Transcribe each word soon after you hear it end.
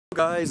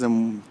guys,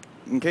 and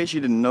in case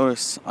you didn't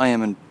notice, I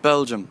am in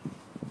Belgium.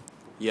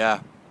 Yeah,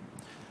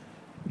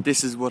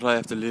 this is what I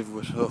have to live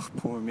with. Oh,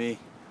 poor me.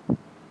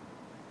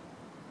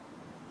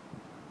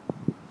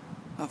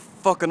 How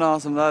fucking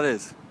awesome that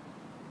is.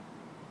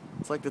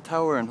 It's like the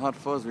tower in Hot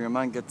Fuzz where your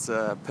man gets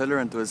a pillar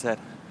into his head.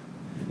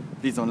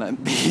 Please don't let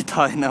me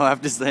die now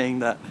after saying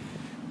that.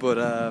 But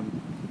I'm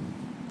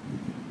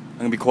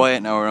gonna be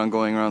quiet now around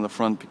going around the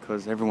front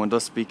because everyone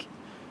does speak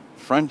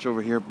French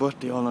over here, but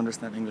they all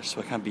understand English,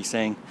 so I can't be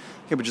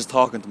just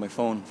talking to my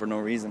phone for no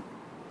reason.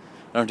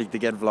 I don't think they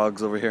get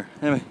vlogs over here.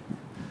 Anyway,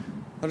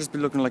 I'll just be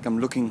looking like I'm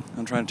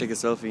trying to take a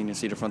selfie, and you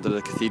see the front of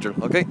the cathedral.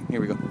 Okay,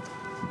 here we go.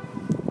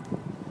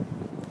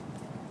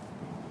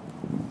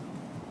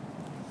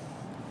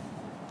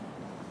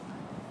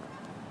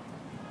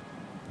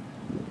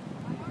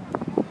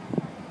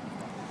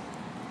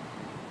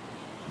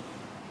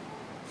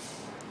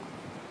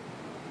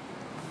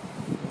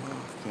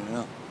 Okay,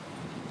 now.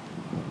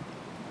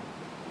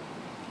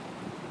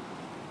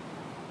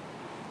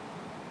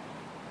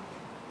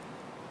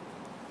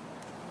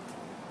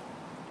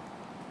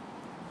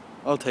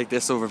 I'll take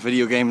this over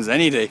video games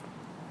any day.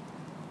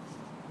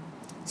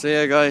 So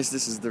yeah guys,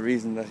 this is the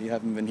reason that you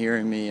haven't been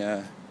hearing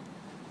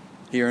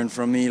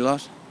from me a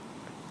lot.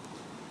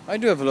 I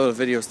do have a lot of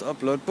videos to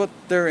upload, but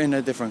they're in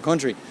a different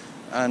country.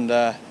 And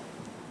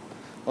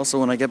also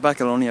when I get back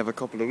I'll only have a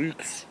couple of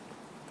weeks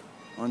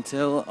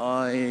until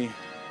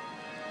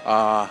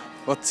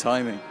what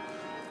timing?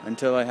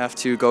 Until I have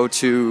to go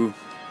to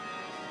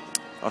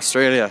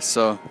Australia,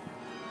 so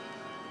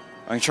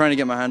I'm trying to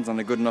get my hands on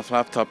a good enough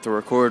laptop to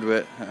record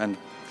with and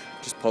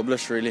just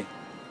publish, really.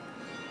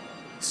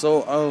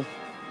 So I'll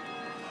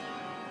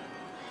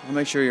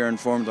make sure you're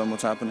informed on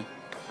what's happening.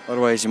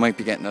 Otherwise you might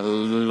be getting a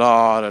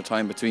lot of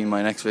time between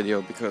my next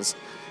video because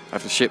I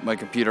have to ship my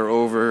computer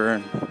over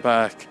and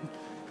back.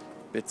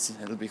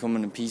 It'll be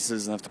coming in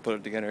pieces and I have to put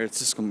it together. It's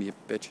just going to be a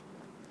bitch.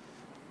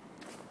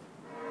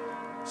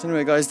 So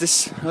anyway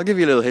guys, I'll give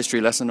you a little history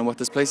lesson on what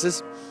this place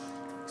is.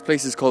 This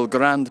place is called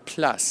Grand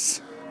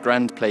Place.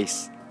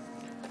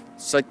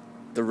 It's like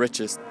the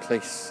richest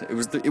place. It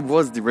was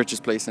the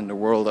richest place in the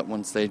world at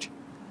one stage.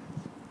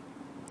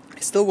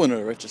 It's still one of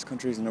the richest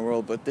countries in the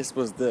world, but this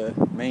was the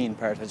main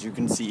part, as you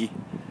can see,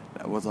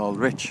 that was all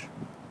rich.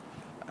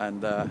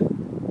 And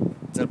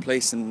it's a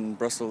place in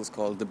Brussels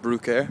called the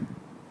Broek.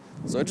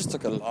 So I just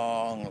took a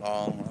long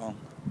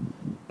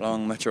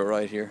metro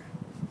ride here.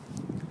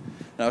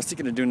 Now I was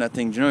thinking of doing that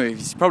thing,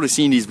 you've probably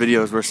seen these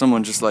videos where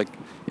someone just like,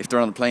 if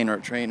they're on a plane or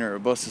a train or a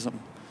bus or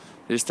something,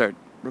 they just start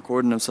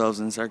recording themselves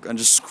and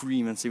just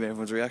scream and see what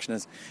everyone's reaction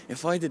is.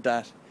 If I did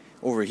that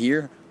over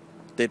here,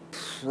 they'd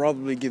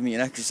probably give me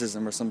an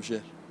exorcism or some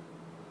shit.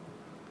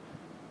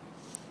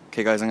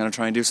 Okay guys, I'm going to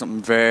try and do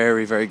something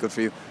very, very good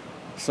for you.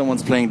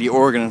 Someone's playing the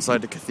organ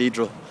inside the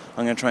cathedral.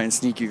 I'm going to try and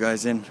sneak you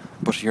guys in,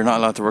 but you're not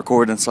allowed to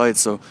record inside,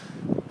 so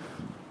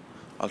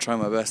I'll try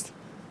my best.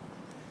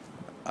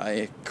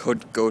 I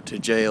could go to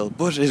jail,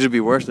 but it'll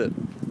be worth it.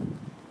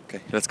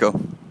 Okay, let's go.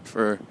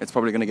 It's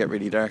probably going to get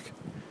really dark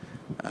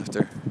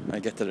after I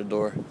get to the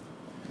door,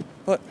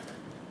 but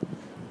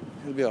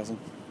it'll be awesome.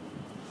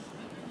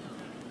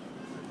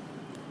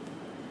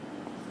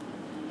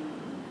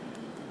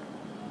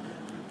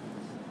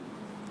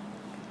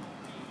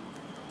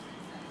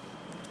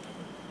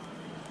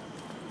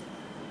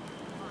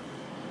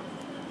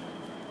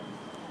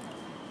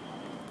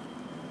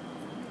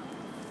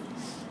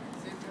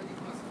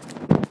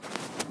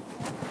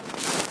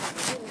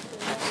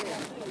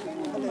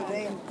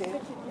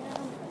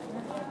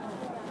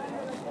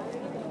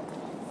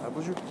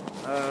 Bonjour.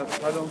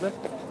 Pardon there?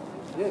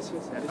 Yes.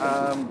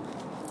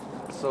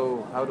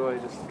 So how do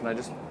can I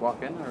just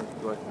walk in, or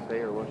do I have to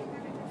pay, or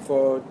what?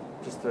 For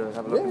just to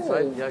have a look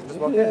inside? Yeah, just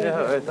walk in? Yeah,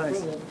 alright,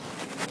 thanks.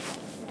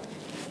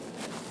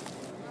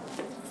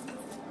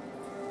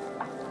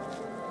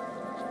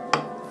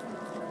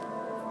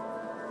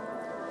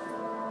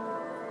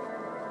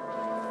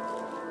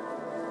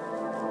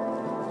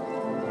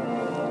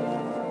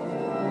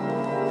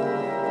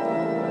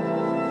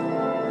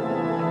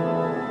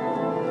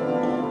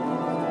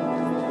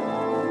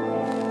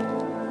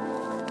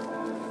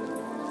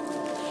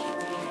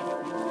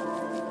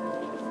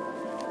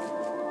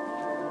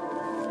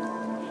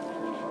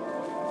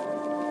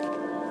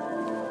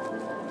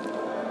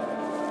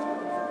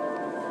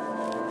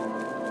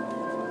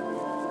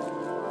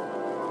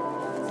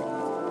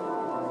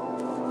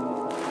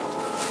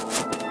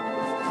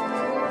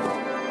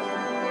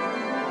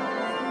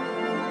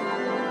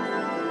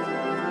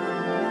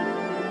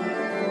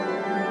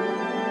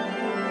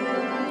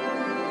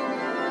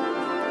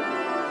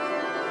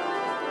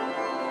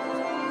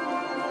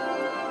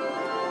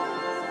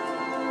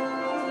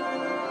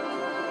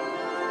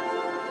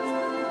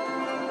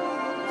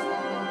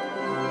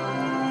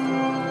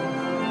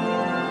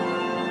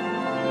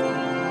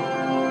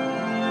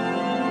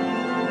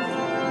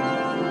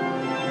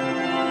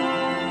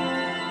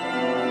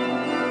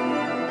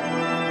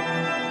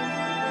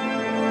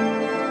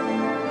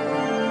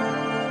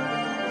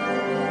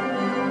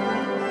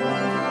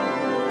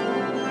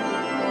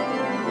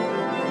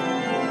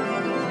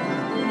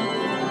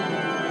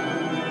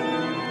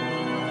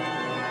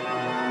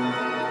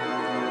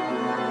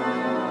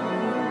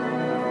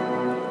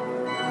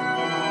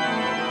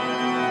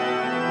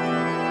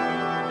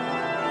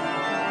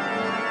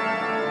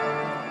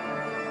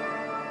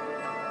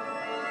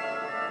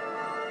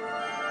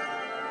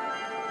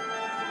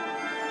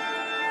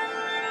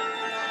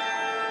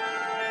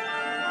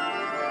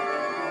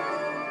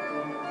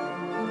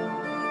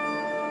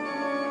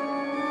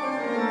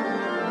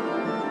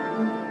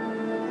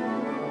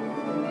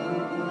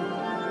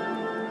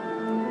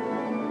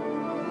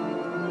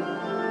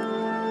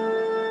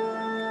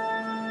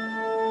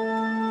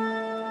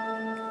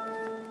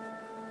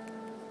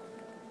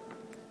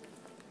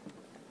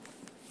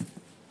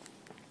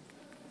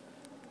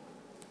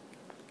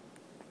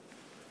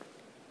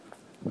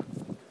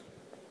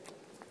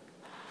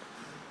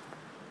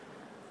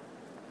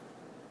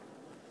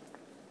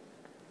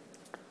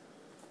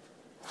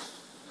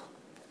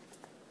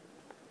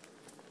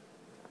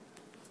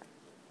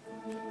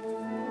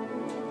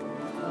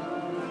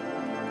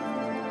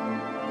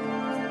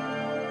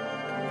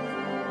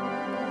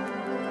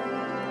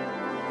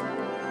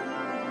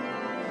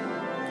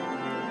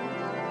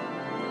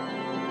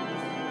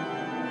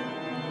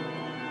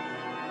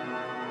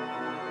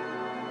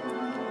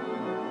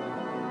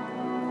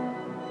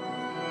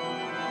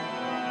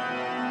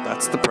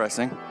 That's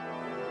depressing.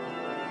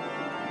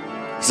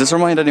 Does this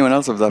remind anyone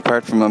else of that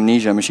part from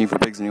Amnesia, Machine for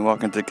Pigs, when you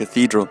walk into the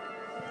cathedral?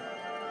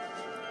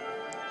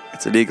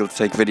 It's illegal to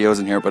take videos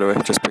in here, by the way,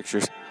 just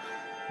pictures.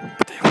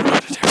 But they have a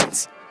lot of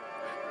difference.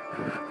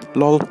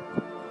 LOL.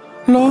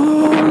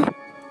 LOL.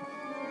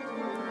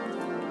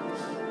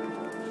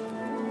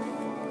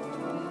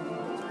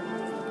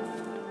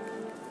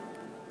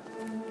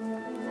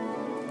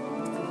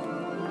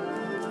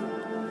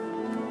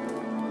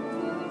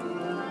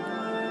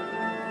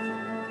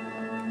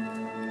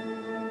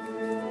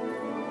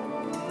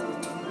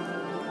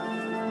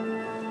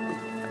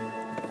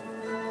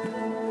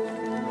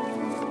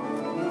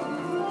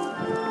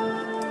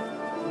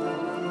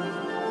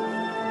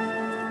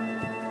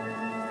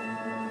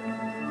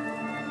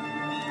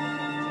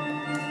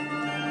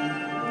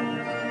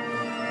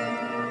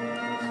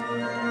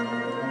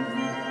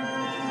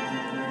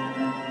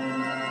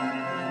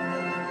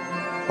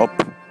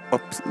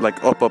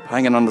 Up,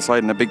 hanging on the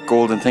side, and a big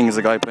golden thing is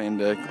a guy playing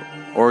the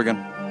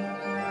organ.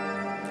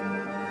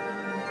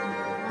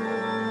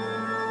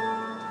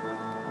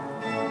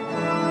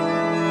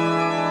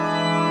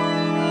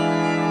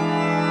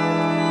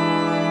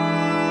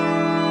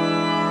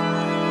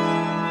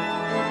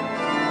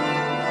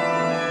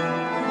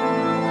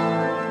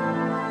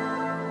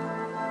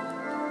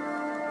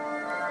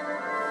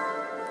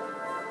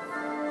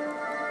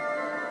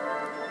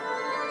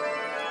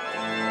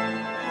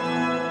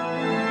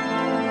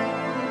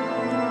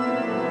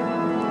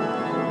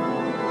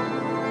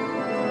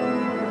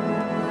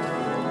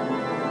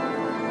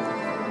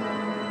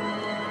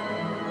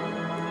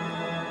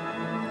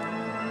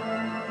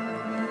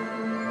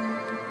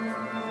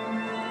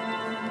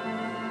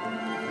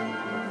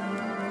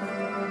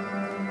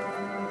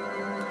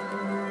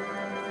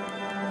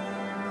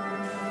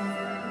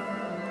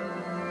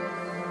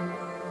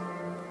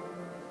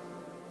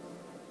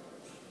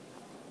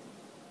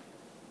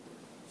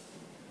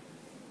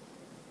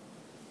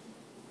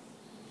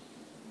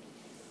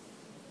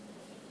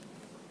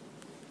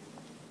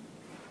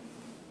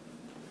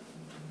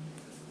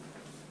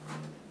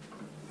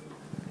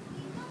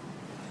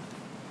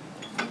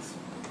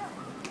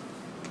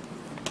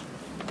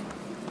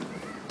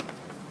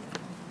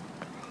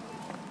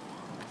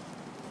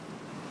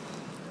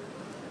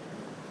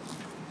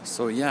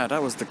 So yeah,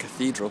 that was the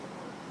cathedral.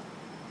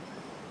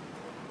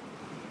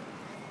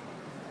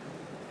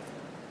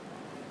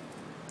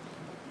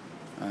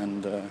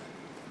 And well,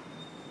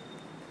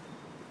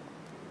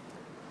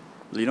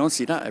 you don't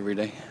see that every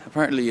day.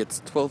 Apparently it's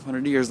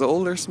 1200 years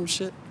old or some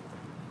shit.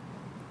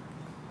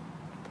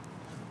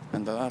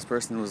 And the last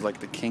person was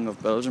like the king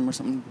of Belgium or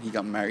something. He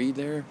got married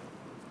there.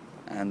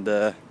 And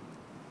or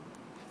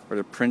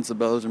the Prince of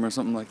Belgium or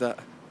something like that.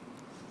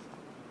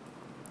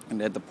 And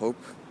they had the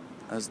Pope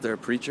as their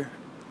preacher.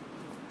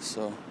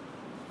 So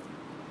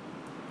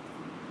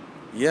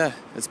yeah,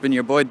 it's been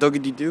your boy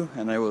DougyDeeDoo,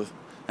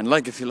 and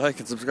like if you like,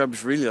 and subscribe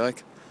if you really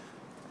like.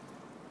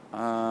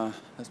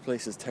 This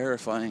place is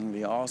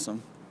terrifyingly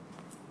awesome.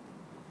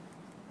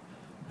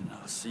 And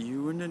I'll see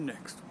you in the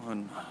next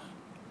one.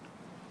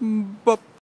 Bop.